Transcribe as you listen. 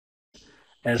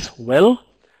as well.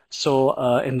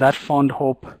 So in that fond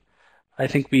hope, I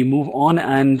think we move on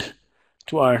and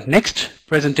to our next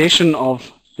presentation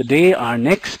of the day, our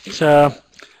next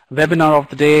webinar of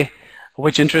the day,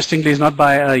 which interestingly is not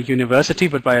by a university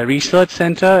but by a research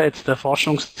center. It's the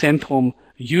Forschungszentrum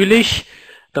Jülich.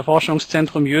 The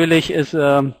Forschungszentrum Jülich is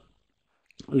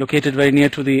located very near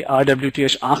to the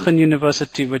RWTH Aachen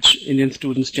University, which Indian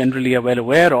students generally are well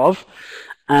aware of.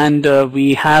 And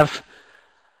we have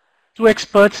two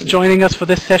experts joining us for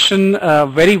this session.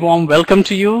 Very warm welcome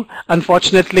to you.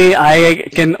 Unfortunately, I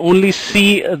can only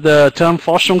see the term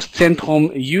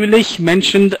Forschungszentrum Jülich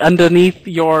mentioned underneath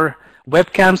your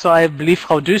webcam, so I believe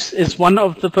Frau Düss is one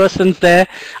of the persons there.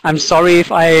 I'm sorry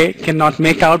if I cannot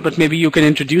make out, but maybe you can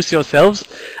introduce yourselves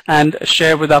and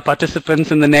share with our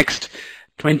participants in the next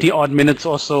 20 odd minutes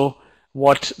or so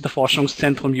what the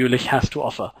Forschungszentrum Jülich has to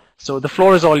offer. So the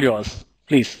floor is all yours.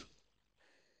 Please.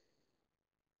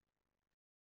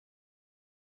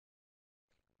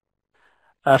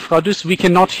 Frau Düss, we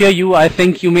cannot hear you. I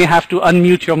think you may have to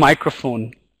unmute your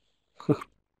microphone.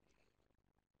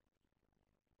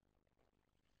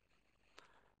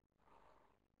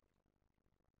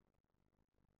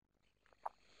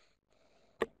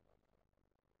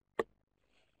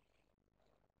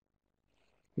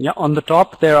 Yeah, on the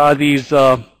top there are these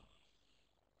little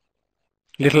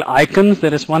icons.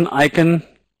 There is one icon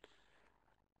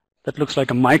that looks like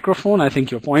a microphone. I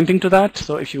think you're pointing to that.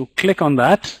 So if you click on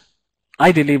that,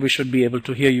 ideally we should be able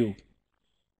to hear you.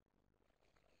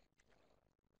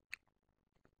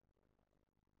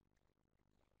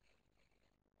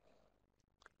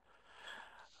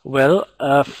 Well,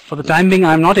 for the time being,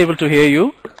 I'm not able to hear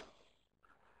you.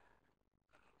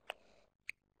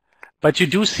 But you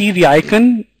do see the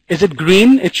icon. Is it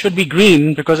green? It should be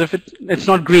green, because if it's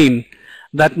not green,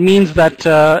 that means that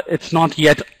it's not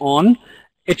yet on.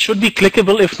 It should be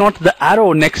clickable. If not, the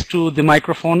arrow next to the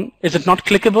microphone, is it not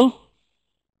clickable?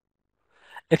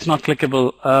 It's not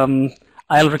clickable.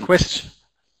 I'll request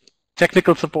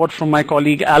technical support from my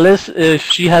colleague Alice if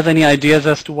she has any ideas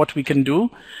as to what we can do.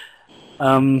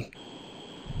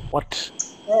 What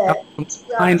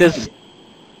kind is...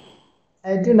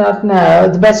 I do not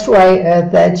know. The best way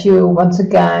that you once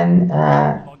again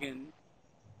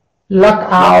log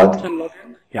out and log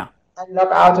in. Yeah. And log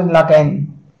out and log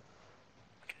in.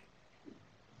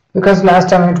 Because last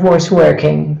time it was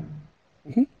working.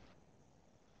 Mm-hmm.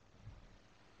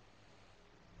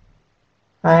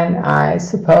 And I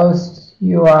suppose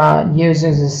you are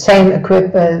using the same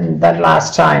equipment that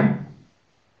last time.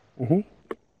 Mm-hmm.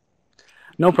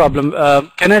 No problem.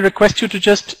 Can I request you to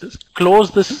just close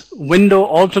this window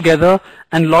altogether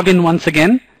and log in once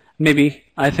again? Maybe.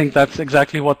 I think that's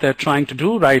exactly what they're trying to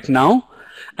do right now.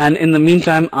 And in the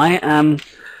meantime, I am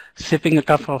sipping a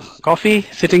cup of coffee,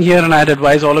 sitting here, and I'd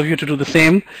advise all of you to do the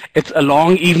same. It's a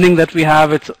long evening that we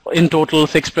have. It's in total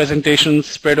 6 presentations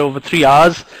spread over 3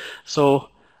 hours. So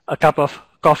a cup of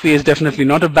coffee is definitely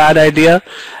not a bad idea.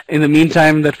 In the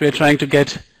meantime that we're trying to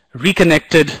get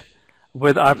reconnected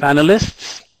with our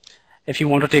panelists. If you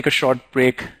want to take a short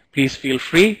break, please feel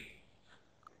free.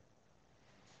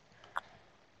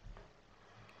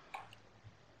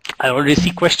 I already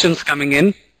see questions coming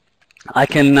in. I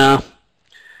can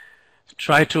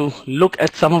try to look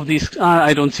at some of these.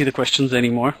 I don't see the questions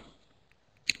anymore.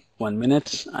 1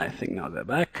 minute. I think now they're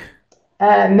back.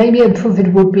 Maybe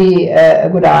it would be a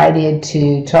good idea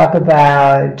to talk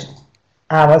about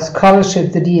our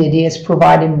scholarship the DAD is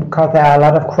providing, because there are a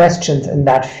lot of questions in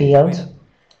that field.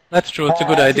 That's true. It's a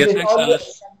good idea. Thanks,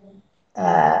 Alice.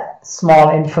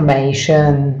 Small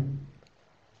information.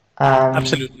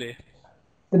 Absolutely.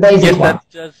 The basic yes, one. that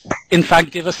does, in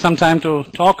fact, give us some time to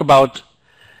talk about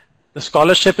the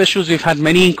scholarship issues. We've had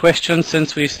many questions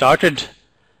since we started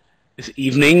this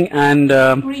evening, and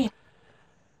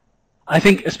I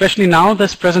think especially now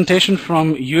this presentation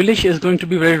from Jülich is going to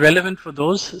be very relevant for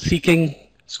those seeking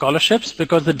scholarships,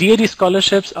 because the DAD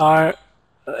scholarships are,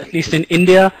 at least in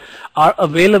India, are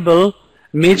available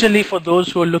majorly for those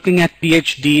who are looking at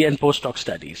PhD and postdoc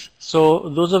studies. So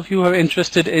those of you who are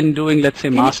interested in doing, let's say,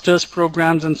 master's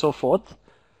programs and so forth.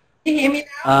 Can you hear me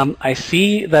now? I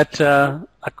see that a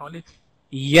colleague.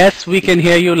 Yes, we can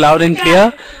hear you loud and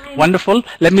clear. Wonderful.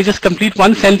 Let me just complete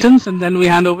one sentence and then we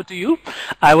hand over to you.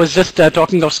 I was just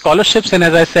talking of scholarships, and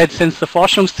as I said, since the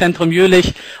Forschungszentrum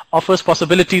Jülich offers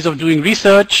possibilities of doing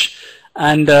research,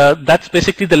 and that's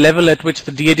basically the level at which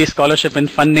the DAD scholarship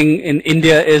and funding in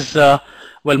India is,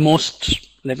 well, most,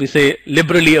 let me say,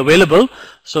 liberally available.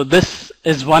 So this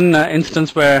is one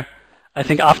instance where I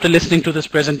think after listening to this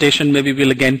presentation, maybe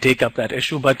we'll again take up that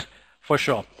issue, but for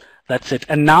sure. That's it.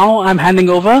 And now I'm handing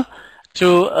over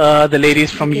to the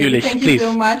ladies from Jülich, thank please. you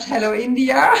so much. Hello,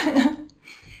 India.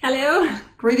 Hello.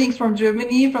 Greetings from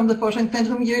Germany, from the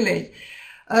Forschungszentrum Jülich.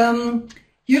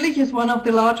 Jülich is one of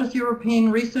the largest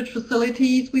European research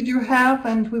facilities we do have,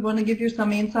 and we want to give you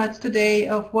some insights today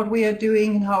of what we are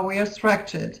doing and how we are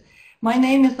structured. My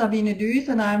name is Sabine Düß,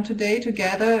 and I am today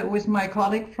together with my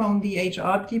colleague from the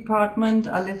HR department,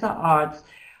 Alissa Arts.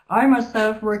 I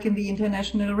myself work in the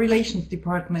International Relations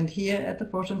department here at the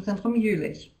Forschungszentrum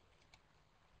Jülich.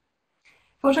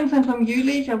 Forschungszentrum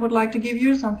Jülich, I would like to give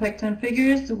you some facts and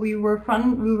figures. We were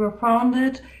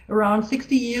founded around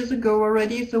 60 years ago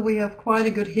already, so we have quite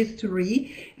a good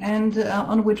history and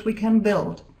on which we can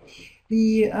build.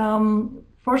 The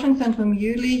Forschungszentrum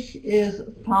Jülich is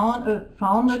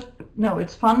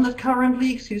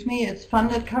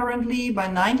funded currently by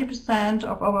 90%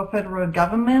 of our federal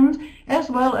government, as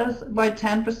well as by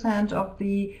 10% of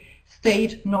the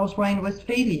state North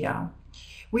Rhine-Westphalia.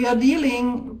 We are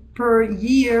dealing per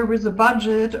year with a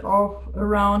budget of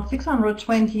around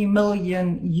 620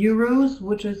 million euros,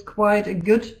 which is quite a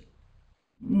good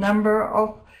number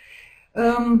of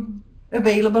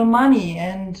available money,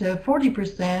 and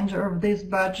 40% of this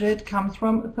budget comes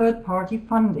from third-party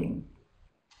funding.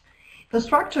 The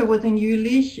structure within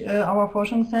Jülich, our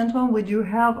Forschungszentrum, we do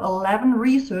have 11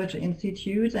 research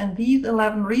institutes, and these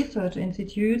 11 research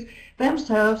institutes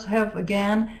themselves have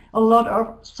again a lot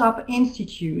of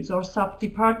sub-institutes or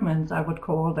sub-departments, I would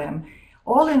call them.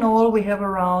 All in all, we have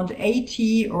around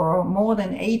 80 or more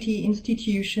than 80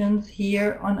 institutions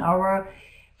here on our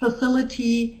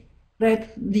facility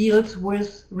that deals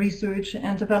with research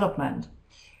and development.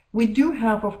 We do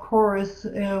have, of course,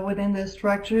 within the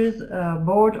structures, a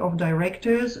board of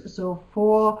directors. So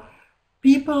for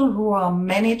people who are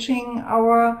managing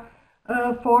our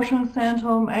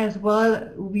Forschungszentrum as well,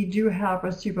 we do have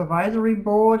a supervisory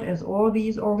board, as all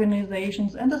these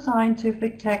organizations, and a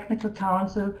scientific technical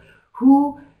council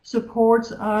who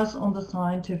supports us on the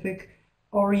scientific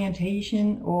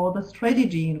orientation or the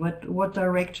strategy, what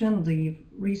direction the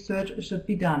research should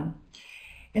be done.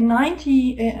 In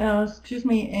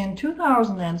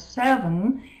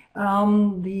 2007,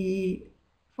 the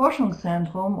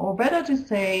Forschungszentrum, or better to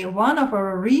say, one of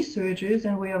our researchers,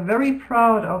 and we are very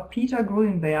proud of Peter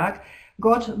Grünberg,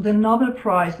 got the Nobel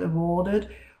Prize awarded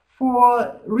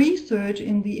for research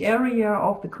in the area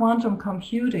of the quantum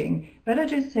computing. Better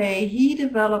to say, he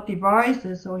developed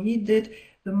devices, or he did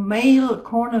the main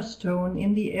cornerstone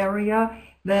in the area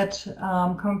that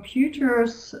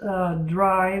computers'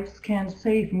 drives can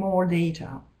save more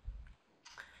data.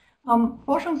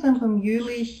 Forschungszentrum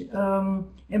Jülich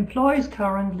employs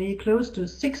currently close to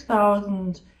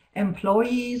 6,000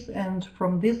 employees, and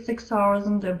from these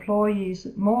 6,000 employees,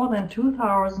 more than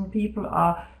 2,000 people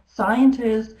are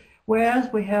scientists, whereas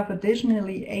we have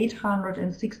additionally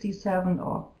 867,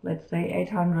 or let's say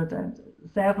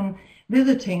 807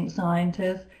 visiting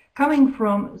scientists coming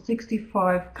from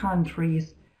 65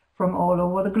 countries from all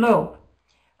over the globe.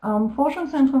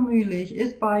 Forschungszentrum Jülich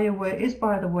is, by the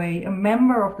way, a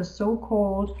member of the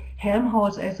so-called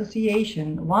Helmholtz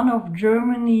Association, one of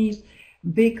Germany's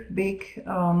big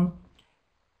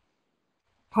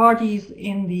parties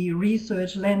in the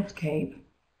research landscape.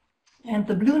 And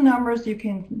the blue numbers you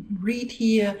can read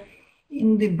here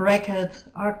in the brackets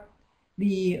are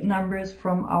the numbers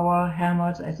from our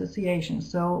Helmholtz Association.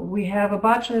 So we have a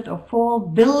budget of 4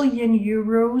 billion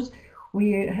euros.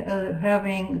 We are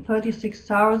having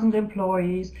 36,000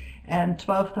 employees and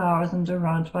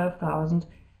around 12,000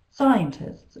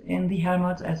 scientists in the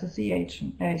Helmholtz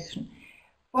Association.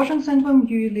 Forschungszentrum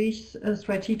Jülich's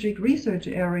strategic research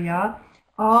area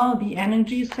are the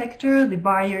energy sector, the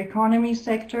bioeconomy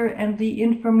sector, and the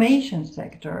information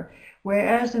sector.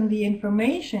 Whereas in the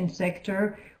information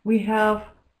sector, we have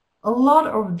a lot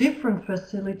of different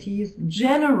facilities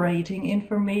generating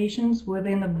informations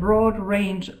within a broad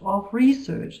range of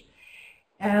research.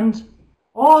 And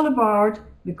all about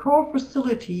the core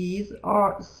facilities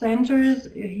or centers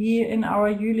here in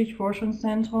our Jülich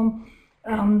Forschungszentrum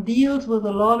deals with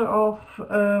a lot of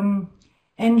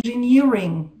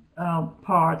engineering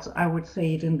parts, I would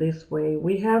say it in this way.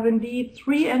 We have indeed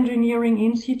 3 engineering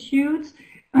institutes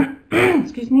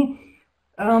excuse me,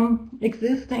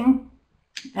 existing,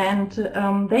 and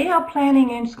they are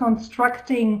planning and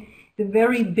constructing the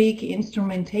very big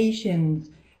instrumentations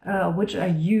which are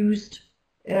used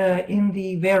in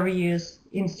the various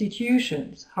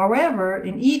institutions. However,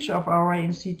 in each of our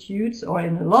institutes, or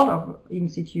in a lot of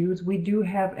institutes, we do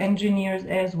have engineers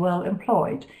as well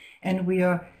employed, and we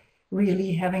are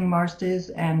really having masters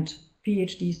and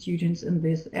PhD students in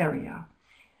this area.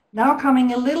 Now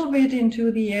coming a little bit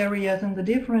into the areas and the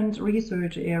different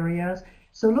research areas,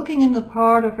 So looking in the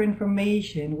part of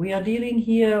information, we are dealing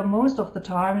here most of the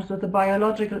times with the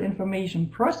biological information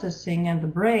processing and the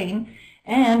brain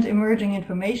and emerging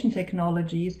information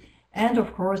technologies, and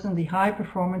of course in the high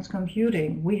performance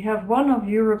computing. We have one of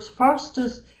Europe's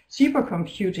fastest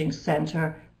supercomputing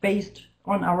center based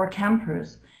on our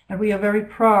campus, and we are very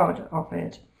proud of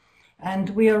it. And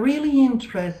we are really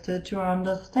interested to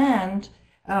understand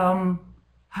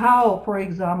how, for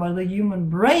example, the human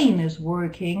brain is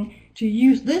working, to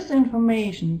use this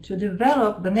information to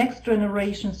develop the next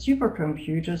generation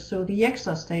supercomputers, so the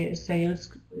exascale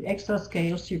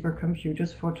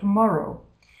supercomputers for tomorrow.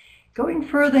 Going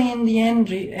further in the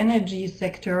energy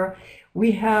sector,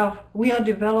 we are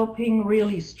developing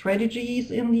really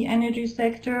strategies in the energy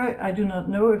sector. I do not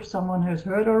know if someone has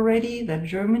heard already that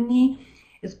Germany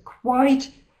is quite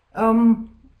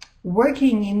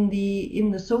working in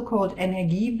the so-called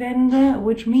Energiewende,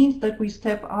 which means that we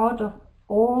step out of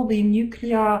all the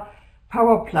nuclear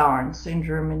power plants in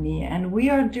Germany, and we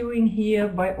are doing here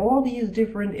by all these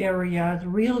different areas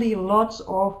really lots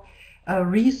of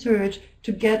research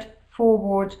to get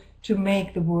forward to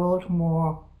make the world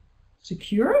more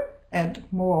secure and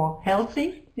more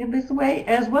healthy in this way,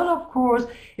 as well, of course,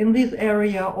 in this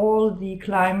area all the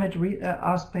climate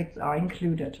aspects are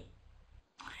included.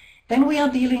 Then we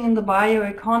are dealing in the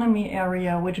bioeconomy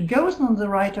area, which goes in the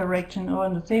right direction or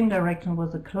in the same direction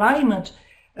with the climate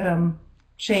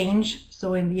change.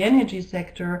 So in the energy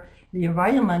sector, the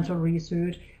environmental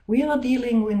research, we are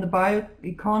dealing in the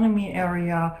bioeconomy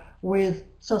area with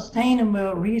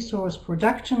sustainable resource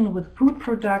production, with food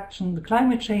production, the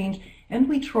climate change, and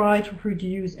we try to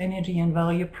produce energy and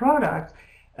value products.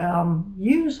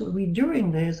 We're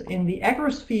doing this in the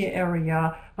agrosphere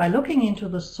area by looking into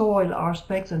the soil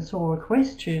aspects and soil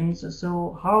questions,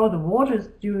 so how the water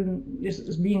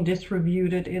is being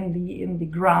distributed in the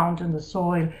ground and the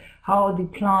soil, how the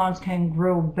plants can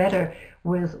grow better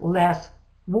with less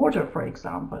water, for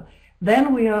example.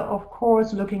 Then we are, of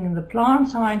course, looking in the plant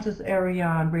sciences area,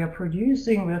 and we are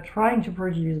trying to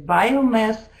produce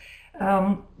biomass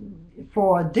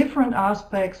for different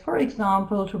aspects, for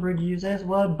example, to produce as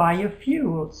well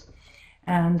biofuels.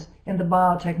 And in the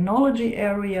biotechnology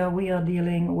area, we are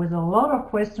dealing with a lot of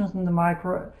questions in the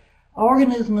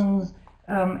microorganisms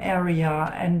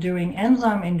area and doing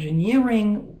enzyme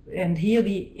engineering. And here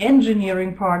the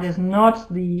engineering part is not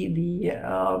the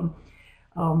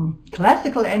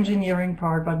classical engineering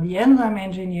part, but the enzyme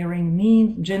engineering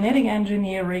means genetic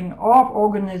engineering of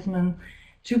organisms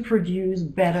to produce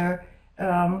better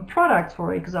products,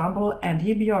 for example,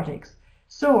 antibiotics.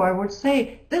 So I would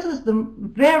say this is the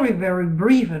very, very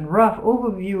brief and rough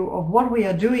overview of what we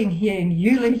are doing here in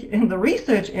Jülich in the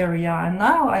research area. And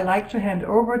now I like to hand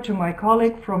over to my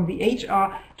colleague from the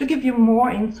HR to give you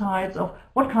more insights of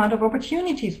what kind of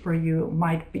opportunities for you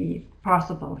might be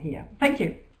possible here. Thank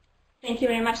you. Thank you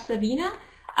very much, Sabina.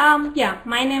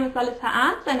 My name is Alissa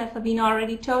Arzt, and as Sabina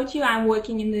already told you, I'm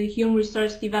working in the Human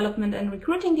Resource Development and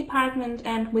Recruiting Department,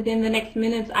 and within the next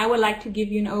minutes I would like to give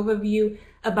you an overview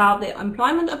about the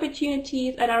employment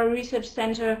opportunities at our research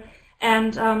center.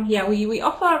 And we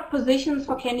offer positions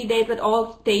for candidates at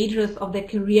all stages of their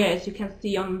career, as you can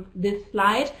see on this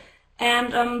slide.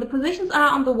 And the positions are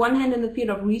on the one hand in the field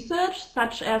of research,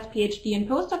 such as PhD and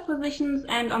postdoc positions,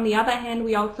 and on the other hand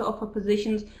we also offer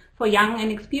positions for young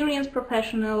and experienced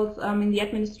professionals in the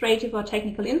administrative or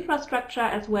technical infrastructure,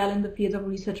 as well in the field of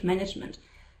research management.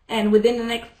 And within the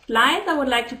next slides, I would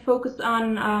like to focus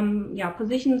on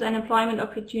positions and employment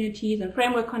opportunities and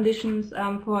framework conditions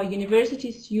for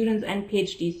university students and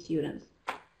PhD students.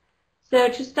 So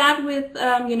to start with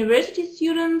university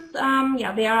students,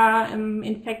 there are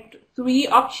in fact 3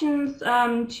 options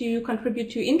to contribute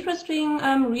to interesting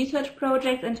research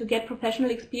projects and to get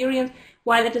professional experience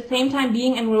while at the same time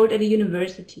being enrolled at a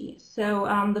university. So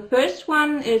the first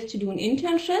one is to do an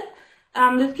internship.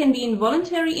 This can be a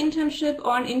voluntary internship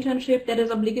or an internship that is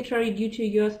obligatory due to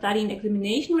your study and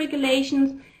examination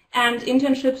regulations. And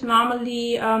internships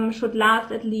normally should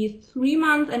last at least 3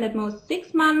 months and at most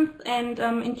 6 months. And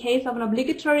in case of an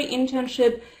obligatory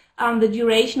internship, the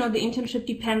duration of the internship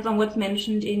depends on what's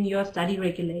mentioned in your study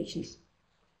regulations.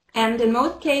 And in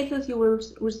most cases, you will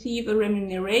receive a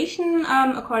remuneration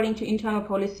according to internal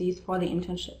policies for the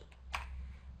internship.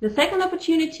 The second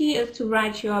opportunity is to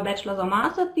write your bachelor's or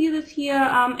master's thesis here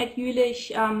at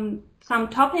Jülich. Some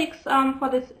topics for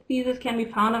this thesis can be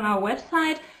found on our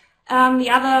website. The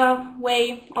other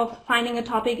way of finding a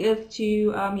topic is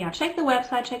to check the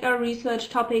website, check our research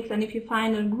topics, and if you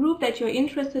find a group that you're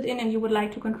interested in and you would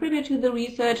like to contribute to the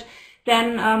research,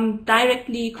 then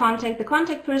directly contact the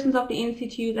contact persons of the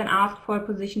institute and ask for a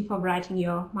position for writing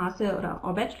your master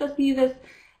or bachelor thesis.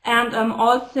 And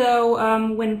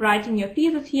also, when writing your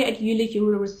thesis here at Jülich, you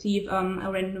will receive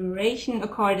a remuneration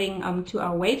according to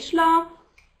our wage law.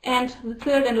 And the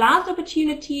third and last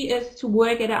opportunity is to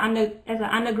work at as an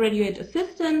undergraduate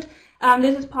assistant.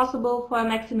 This is possible for a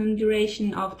maximum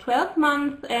duration of 12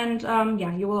 months, and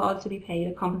you will also be paid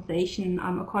a compensation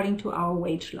according to our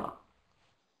wage law.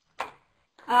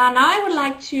 Now I would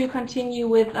like to continue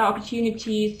with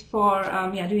opportunities for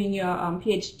doing your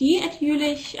PhD at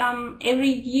Jülich. Every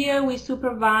year we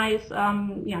supervise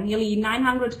nearly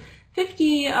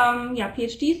 950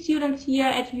 PhD students here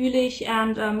at Jülich,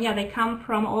 and they come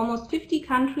from almost 50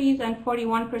 countries, and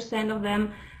 41% of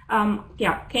them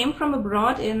came from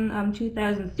abroad in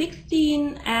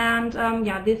 2016, and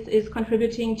this is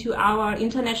contributing to our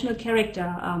international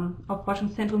character of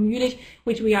Forschungszentrum Jülich,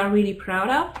 which we are really proud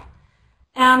of.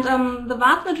 And the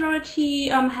vast majority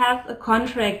has a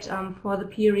contract for the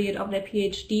period of their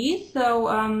PhD.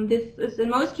 So this is in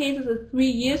most cases a 3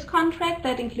 years contract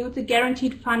that includes a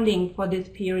guaranteed funding for this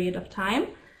period of time.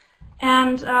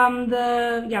 And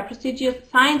the prestigious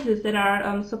scientists that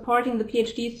are supporting the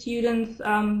PhD students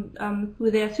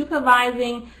through their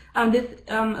supervising, this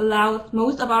allows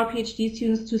most of our PhD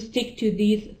students to stick to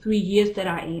these 3 years that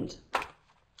are aimed.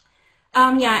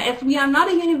 As we are not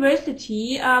a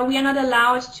university, we are not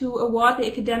allowed to award the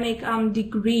academic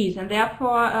degrees, and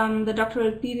therefore the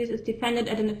doctoral thesis is defended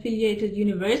at an affiliated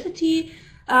university.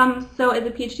 So as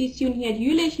a PhD student here at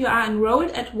Jülich, you are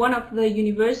enrolled at one of the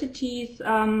universities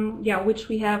which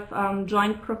we have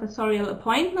joint professorial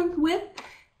appointments with.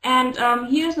 And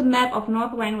here's a map of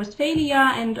North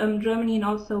Rhine-Westphalia and Germany and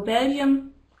also Belgium.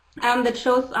 That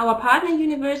shows our partner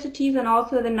universities and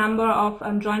also the number of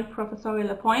joint professorial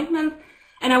appointments.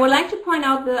 And I would like to point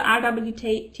out the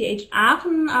RWTH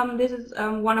Aachen. This is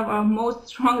one of our most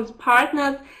strongest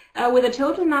partners with a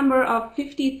total number of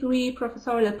 53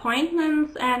 professorial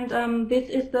appointments. And this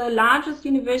is the largest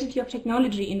university of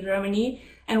technology in Germany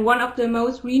and one of the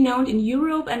most renowned in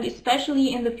Europe, and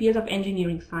especially in the field of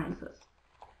engineering sciences.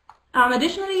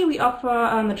 Additionally, we offer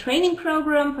a training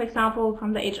program. For example,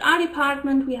 from the HR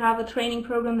department, we have a training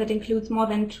program that includes more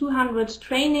than 200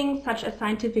 trainings, such as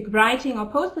scientific writing or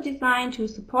poster design, to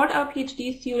support our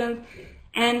PhD students.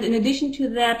 And in addition to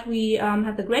that, we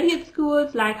have the graduate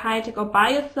schools like Hightech or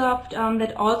Biosoft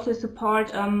that also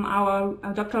support our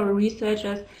doctoral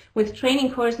researchers with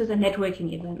training courses and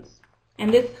networking events.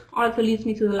 And this also leads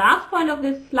me to the last point of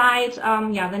this slide.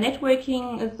 The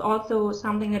networking is also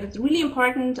something that is really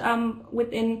important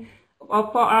within or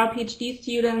for our PhD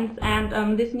students.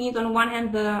 And this means, on one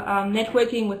hand, the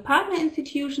networking with partner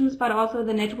institutions, but also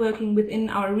the networking within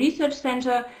our research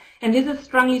center. And this is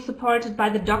strongly supported by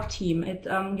the doc team. It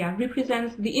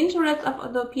represents the interests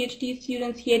of the PhD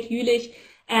students here at Jülich.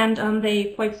 And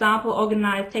they, for example,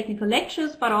 organize technical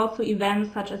lectures, but also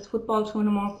events such as football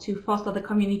tournaments to foster the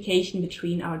communication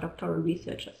between our doctoral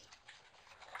researchers.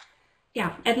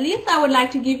 At least I would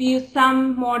like to give you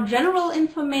some more general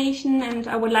information, and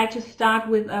I would like to start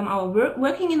with our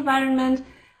working environment.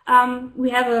 We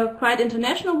have a quite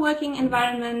international working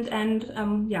environment, and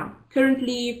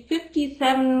currently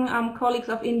 57 colleagues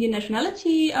of Indian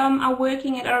nationality are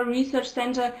working at our research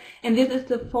center, and this is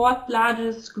the 4th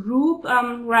largest group,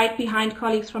 right behind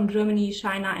colleagues from Germany,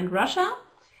 China, and Russia.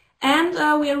 And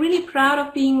we are really proud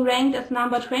of being ranked as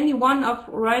number 21 of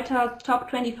Reuters' Top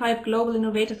 25 Global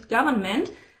Innovators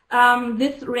Government.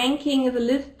 This ranking is a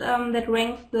list that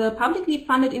ranks the publicly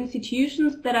funded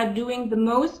institutions that are doing the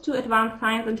most to advance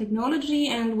science and technology,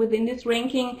 and within this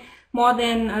ranking more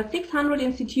than 600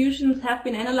 institutions have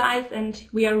been analyzed, and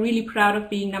we are really proud of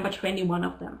being number 21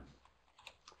 of them.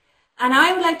 And now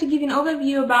I would like to give you an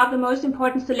overview about the most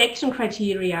important selection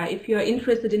criteria if you're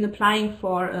interested in applying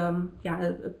for a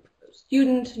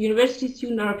university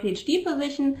student or a PhD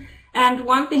position. And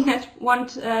one thing I want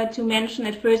to mention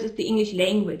at first is the English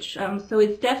language. So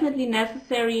it's definitely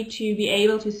necessary to be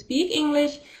able to speak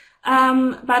English,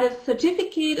 but a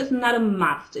certificate is not a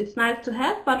must. It's nice to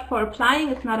have, but for applying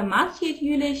it's not a must here at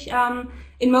Jülich.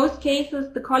 In most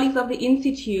cases, the colleagues of the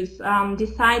institutes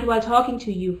decide while talking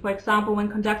to you, for example, when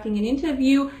conducting an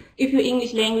interview, if your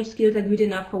English language skills are good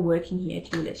enough for working here at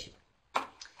Jülich.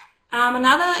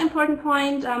 Another important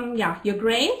point, your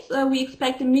grades. We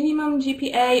expect a minimum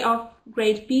GPA of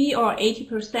grade B or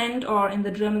 80%, or in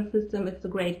the German system it's the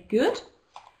grade good.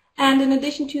 And in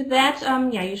addition to that,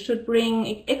 you should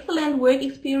bring excellent work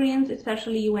experience,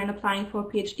 especially when applying for a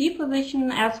PhD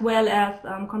position, as well as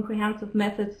comprehensive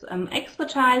methods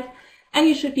expertise, and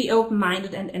you should be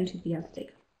open-minded and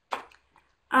enthusiastic.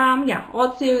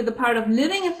 Also the part of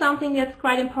living is something that's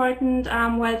quite important.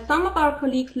 While some of our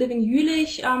colleagues live in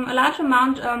Jülich, a large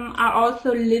amount are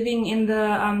also living in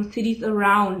the cities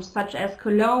around, such as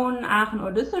Cologne, Aachen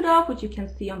or Düsseldorf, which you can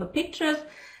see on the pictures.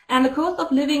 And the cost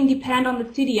of living depend on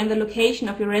the city and the location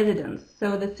of your residence.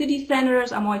 So the city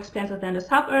centers are more expensive than the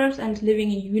suburbs, and living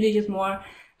in Jülich is more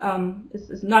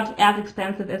is not as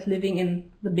expensive as living in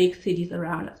the big cities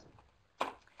around us.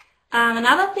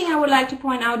 Another thing I would like to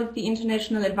point out is the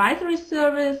International Advisory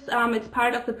Service. It's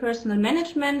part of the personnel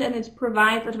management, and it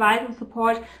provides advice and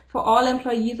support for all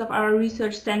employees of our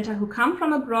research center who come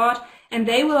from abroad, and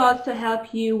they will also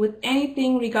help you with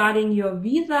anything regarding your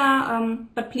visa.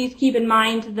 But please keep in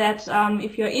mind that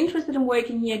if you're interested in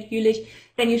working here at Jülich,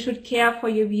 then you should care for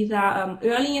your visa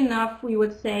early enough. We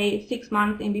would say 6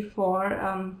 months in before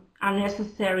are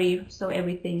necessary, so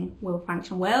everything will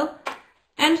function well.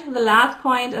 And the last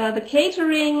point, the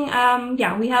catering.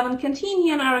 We have a canteen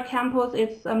here on our campus.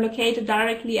 It's located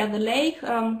directly at the lake,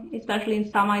 especially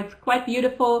in summer. It's quite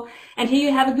beautiful. And here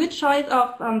you have a good choice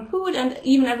of food, and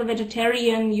even as a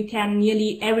vegetarian, you can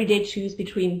nearly every day choose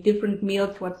between different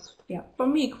meals, what's for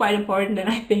me quite important, and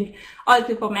I think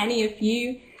also for many of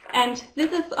you. And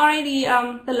this is already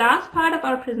the last part of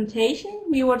our presentation.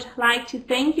 We would like to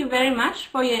thank you very much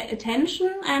for your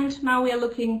attention, and now we are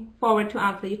looking forward to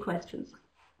answer your questions.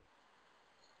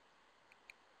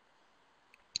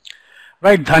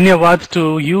 Right, dhanyavad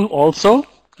to you also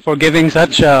for giving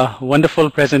such a wonderful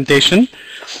presentation.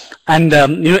 And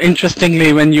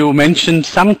interestingly, when you mentioned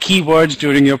some keywords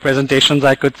during your presentations,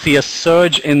 I could see a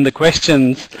surge in the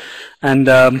questions, and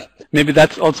maybe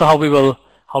that's also how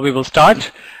we will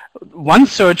start. One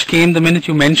surge came the minute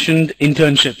you mentioned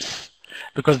internships,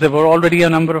 because there were already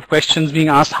a number of questions being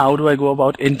asked, how do I go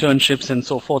about internships and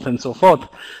so forth and so forth.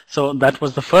 So that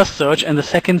was the first surge, and the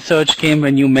second surge came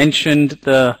when you mentioned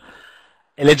the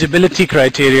eligibility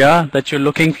criteria that you're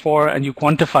looking for, and you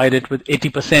quantified it with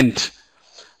 80%.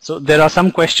 So there are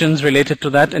some questions related to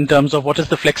that in terms of what is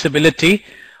the flexibility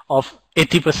of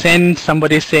 80%,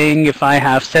 somebody saying if I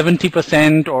have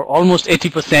 70% or almost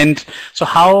 80%. So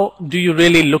how do you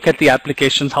really look at the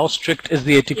applications? How strict is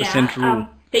the 80% rule?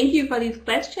 Thank you for these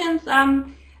questions.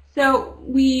 So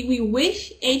we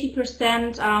wish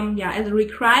 80% as a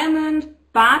requirement,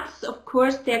 but of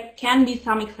course there can be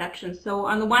some exceptions. So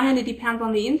on the one hand, it depends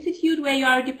on the institute where you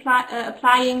are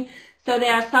applying. So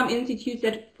there are some institutes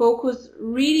that focus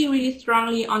really, really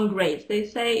strongly on grades. They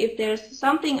say if there's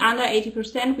something under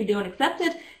 80%, we don't accept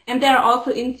it. And there are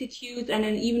also institutes, and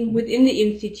then even within the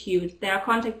institutes, there are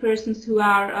contact persons who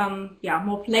are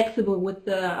more flexible with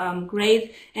the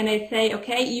grades. And they say,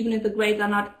 okay, even if the grades are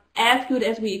not as good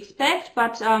as we expect,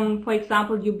 but for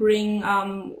example, you bring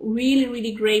really,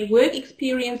 really great work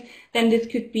experience, then this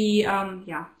could be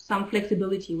some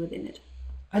flexibility within it.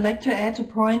 I'd like to add a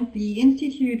point. The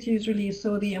institute usually,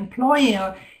 so the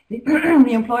employer,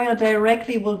 the employer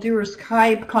directly will do a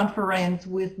Skype conference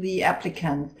with the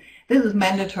applicants. This is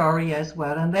mandatory as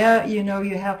well, and there,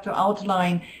 you have to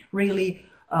outline really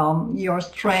your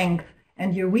strength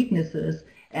and your weaknesses,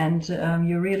 and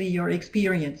your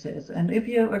experiences. And if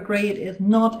your grade is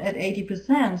not at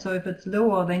 80%, so if it's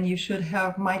lower, then you should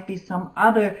have might be some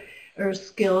other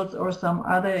skills or some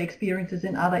other experiences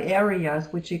in other areas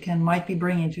which you might be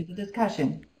bringing to the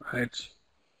discussion. Right.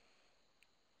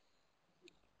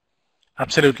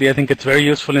 Absolutely. I think it's very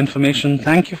useful information.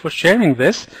 Thank you for sharing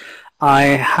this. I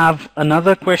have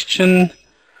another question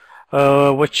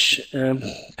which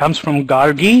comes from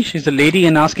Gargi. She's a lady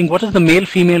and asking, what is the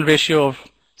male-female ratio of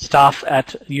staff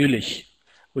at Jülich?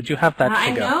 Would you have that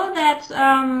figure? I know that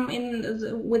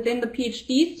within the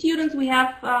PhD students we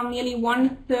have nearly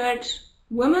 1/3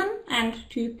 women and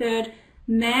 2/3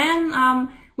 men.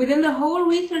 Within the whole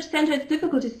research center, it's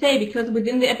difficult to say, because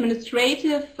within the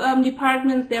administrative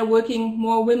departments there are working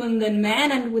more women than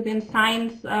men, and within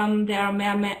science there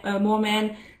are more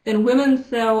men than women.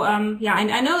 So and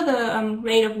I know the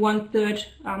rate of 1/3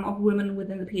 of women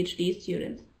within the PhD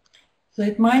students. So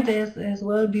it might as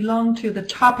well belong to the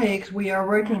topics we are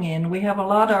working in. We have a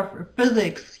lot of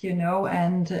physics,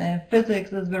 and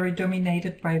physics is very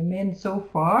dominated by men so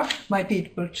far. Might be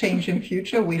it will change in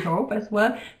future, we hope as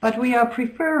well. But we are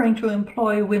preferring to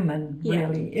employ women,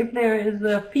 really. Yeah. If there is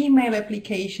a female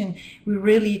application, we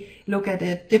really look at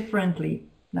it differently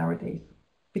nowadays,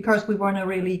 because we want to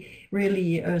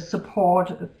really support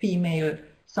female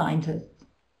scientists.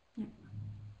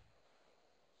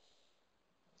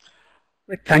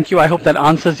 Thank you. I hope that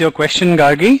answers your question,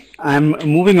 Gargi. I'm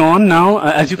moving on now.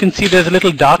 As you can see, there's a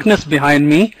little darkness behind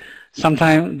me.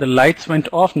 Sometime the lights went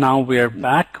off. Now we're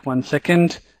back. 1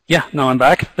 second. Yeah, now I'm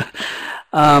back.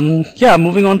 Yeah,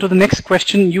 moving on to the next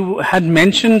question. You had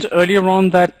mentioned earlier on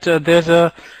that there's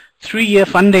a 3-year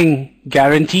funding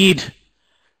guaranteed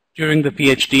during the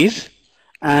PhDs.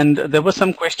 And there were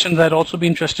some questions I'd also be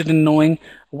interested in knowing.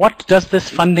 What does this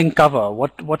funding cover?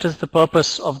 What is the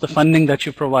purpose of the funding that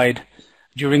you provide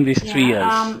during these 3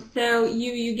 years? So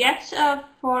you get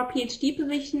for PhD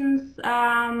positions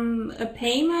a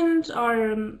payment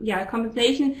or a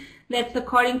compensation that's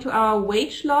according to our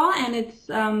wage law, and it's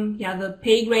the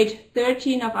pay grade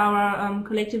 13 of our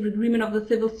collective agreement of the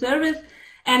civil service.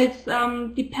 And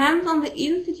it depends on the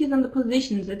institute and the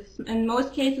positions. It's in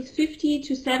most cases 50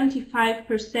 to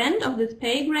 75% of this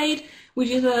pay grade,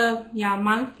 which is a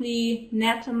monthly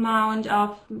net amount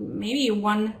of maybe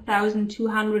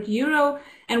 1,200 euro.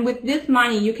 And with this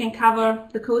money, you can cover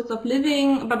the cost of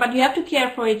living, but you have to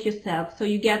care for it yourself. So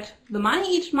you get the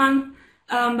money each month,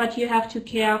 but you have to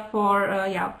care for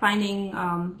finding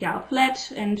a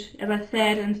flat. And as I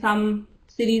said, in some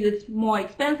cities it's more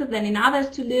expensive than in others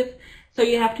to live. So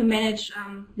you have to manage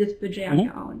this budget on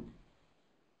your own.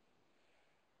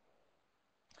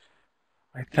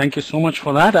 Thank you so much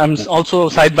for that. I'm also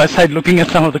side by side looking at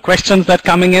some of the questions that are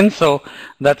coming in, so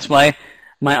that's why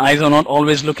my eyes are not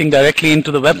always looking directly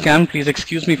into the webcam. Please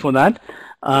excuse me for that.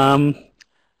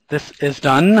 This is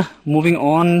done. Moving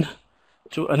on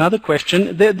to another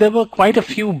question. There were quite a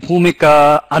few,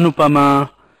 Bhumika, Anupama,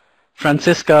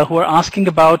 Francisca, who are asking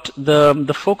about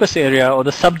the focus area or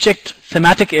the subject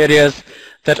thematic areas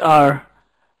that are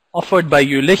offered by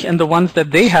Jülich, and the ones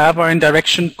that they have are in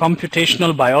direction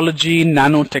computational biology,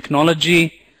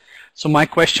 nanotechnology. So my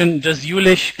question, does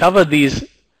Jülich cover these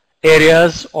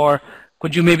areas, or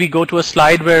could you maybe go to a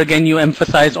slide where again you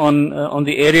emphasize on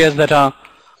the areas that are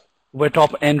where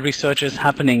top-end research is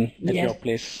happening at your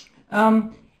place?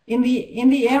 In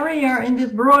the area, in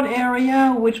this broad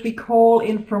area, which we call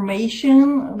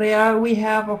information, there we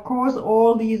have, of course,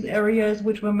 all these areas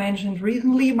which were mentioned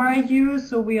recently by you.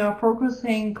 So we are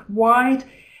focusing quite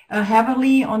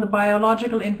heavily on the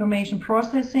biological information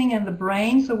processing and the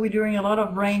brain. So we're doing a lot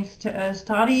of brain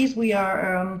studies. We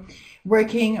are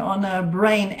working on a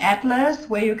brain atlas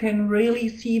where you can really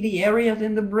see the areas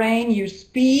in the brain. You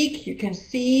speak, you can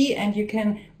see, and you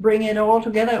can bring it all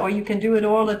together, or you can do it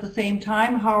all at the same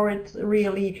time, how it's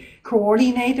really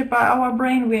coordinated by our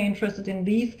brain. We're interested in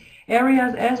these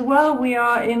areas as well. We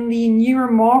are in the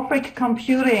neuromorphic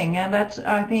computing, and that,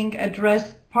 I think,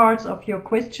 addressed parts of your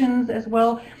questions as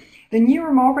well. The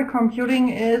neuromorphic computing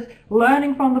is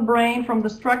learning from the brain, from the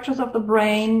structures of the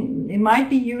brain. It might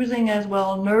be using as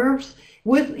well nerves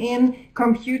within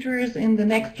computers, in the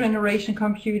next generation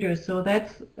computers. So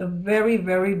that's a very,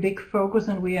 very big focus,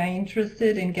 and we are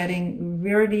interested in getting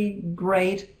really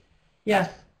great,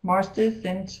 masters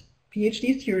and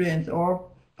PhD students or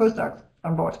postdocs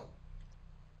on board.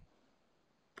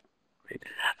 Great.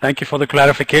 Thank you for the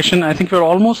clarification. I think we're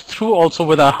almost through also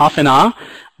with our half an hour.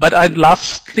 But I'd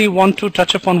lastly want to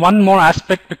touch upon one more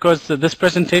aspect, because this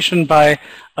presentation by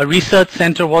a research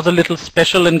center was a little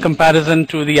special in comparison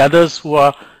to the others who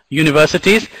are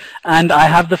universities. And I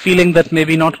have the feeling that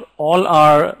maybe not all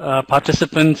our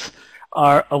participants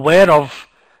are aware of,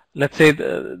 let's say,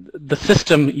 the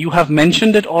system. You have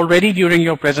mentioned it already during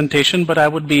your presentation, but I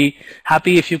would be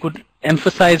happy if you could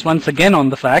emphasize once again on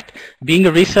the fact, being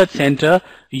a research center,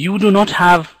 you do not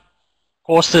have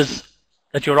courses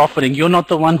that you're offering. You're not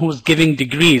the one who's giving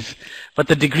degrees, but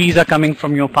the degrees are coming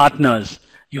from your partners.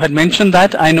 You had mentioned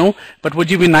that, I know, but would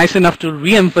you be nice enough to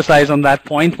re-emphasize on that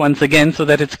point once again so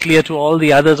that it's clear to all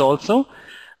the others also,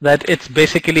 that it's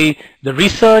basically the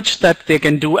research that they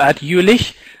can do at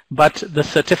Jülich, but the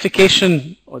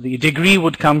certification or the degree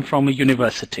would come from a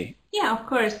university? Yeah, of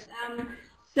course.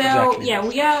 Exactly. Yeah,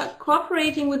 we are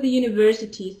cooperating with the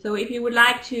university. So if you would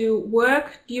like to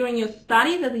work during your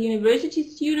studies as a university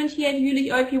student here at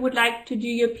Jülich, or if you would like to do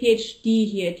your PhD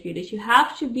here at Jülich, you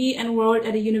have to be enrolled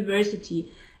at a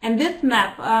university. And this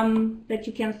map that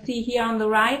you can see here on the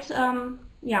right,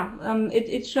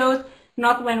 it shows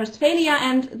North Rhine-Westphalia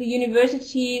and the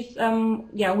universities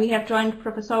we have joined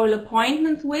professorial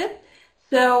appointments with.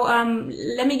 So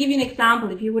let me give you an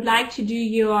example. If you would like to do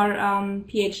your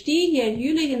PhD here at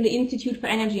Jülich in the Institute for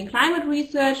Energy and Climate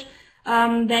Research,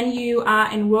 then you are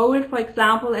enrolled, for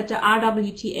example, at the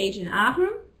RWTH in Aachen.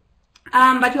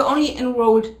 but you're only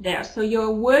enrolled there. So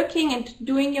you're working and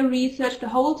doing your research the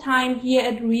whole time here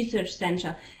at the research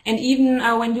center. And even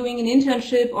when doing an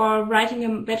internship or writing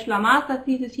a bachelor master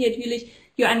thesis here at Jülich,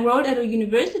 you're enrolled at a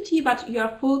university, but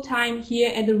you're full-time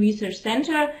here at the research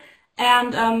center.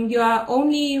 And you're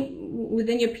only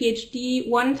within your PhD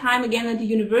one time again at the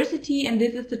university, and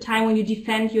this is the time when you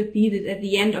defend your thesis at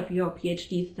the end of your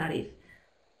PhD studies.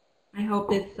 I hope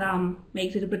this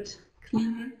makes it a bit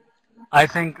clearer. I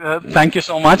think, thank you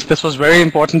so much. This was very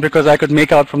important because I could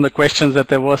make out from the questions that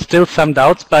there were still some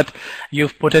doubts, but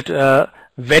you've put it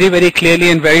very, very clearly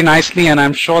and very nicely, and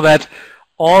I'm sure that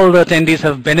all the attendees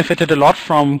have benefited a lot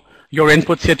from your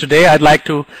inputs here today. I'd like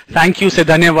to thank you, say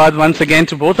dhanyavad once again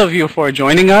to both of you for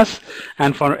joining us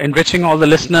and for enriching all the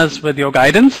listeners with your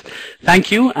guidance.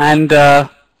 Thank you, and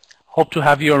hope to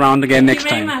have you around again next time.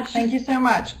 Thank you very much. Thank you so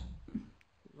much.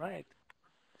 Right.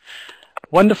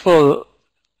 Wonderful.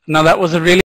 Now that was a really